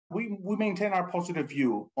we maintain our positive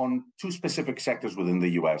view on two specific sectors within the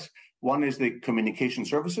US. One is the communication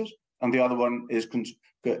services, and the other one is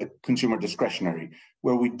consumer discretionary,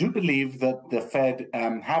 where we do believe that the Fed,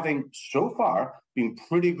 having so far been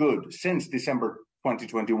pretty good since December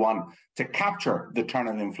 2021 to capture the turn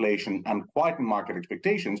in inflation and quieten market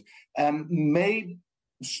expectations, may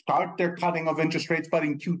start their cutting of interest rates, but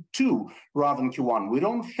in Q2 rather than Q1. We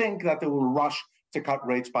don't think that they will rush to cut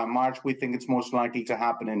rates by March. We think it's most likely to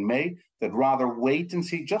happen in May. They'd rather wait and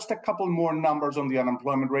see just a couple more numbers on the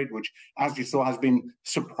unemployment rate, which, as you saw, has been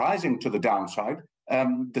surprising to the downside,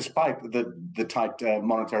 despite the tight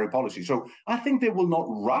monetary policy. So I think they will not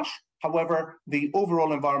rush. However, the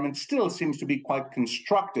overall environment still seems to be quite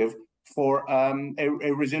constructive for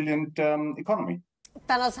a resilient economy.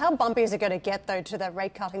 Thanos, how bumpy is it going to get, though, to that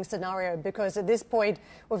rate cutting scenario? Because at this point,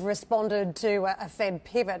 we've responded to a Fed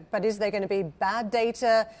pivot. But is there going to be bad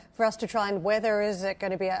data for us to try and weather? Is it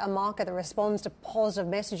going to be a market that responds to positive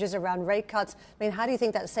messages around rate cuts? I mean, how do you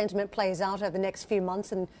think that sentiment plays out over the next few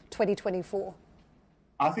months in 2024?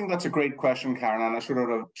 I think that's a great question, Karen, and I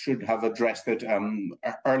should have addressed it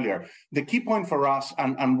earlier. The key point for us,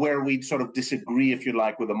 and where we sort of disagree, if you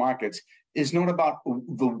like, with the markets, is not about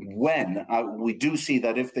the when. We do see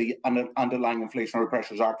that if the underlying inflationary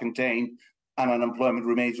pressures are contained and unemployment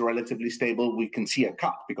remains relatively stable, we can see a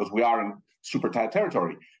cut because we are in super tight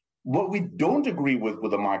territory. What we don't agree with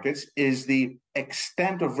the markets is the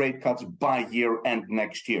extent of rate cuts by year end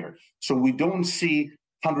next year. So we don't see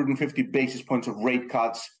 150 basis points of rate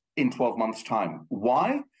cuts in 12 months' time.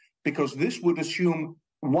 Why? Because this would assume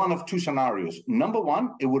one of two scenarios. Number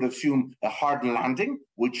one, it would assume a hard landing,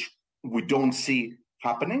 which we don't see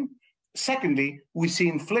happening. Secondly, we see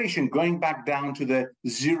inflation going back down to the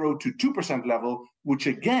 0 to 2% level, which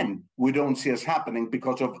again, we don't see as happening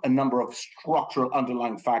because of a number of structural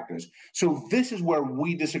underlying factors. So this is where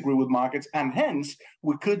we disagree with markets, and hence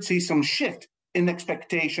we could see some shift in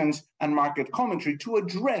expectations and market commentary to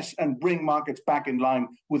address and bring markets back in line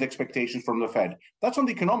with expectations from the Fed. That's on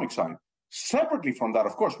the economic side. Separately from that,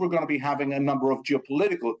 of course, we're going to be having a number of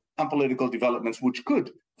geopolitical and political developments which could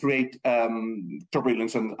create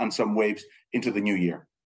turbulence and some waves into the new year.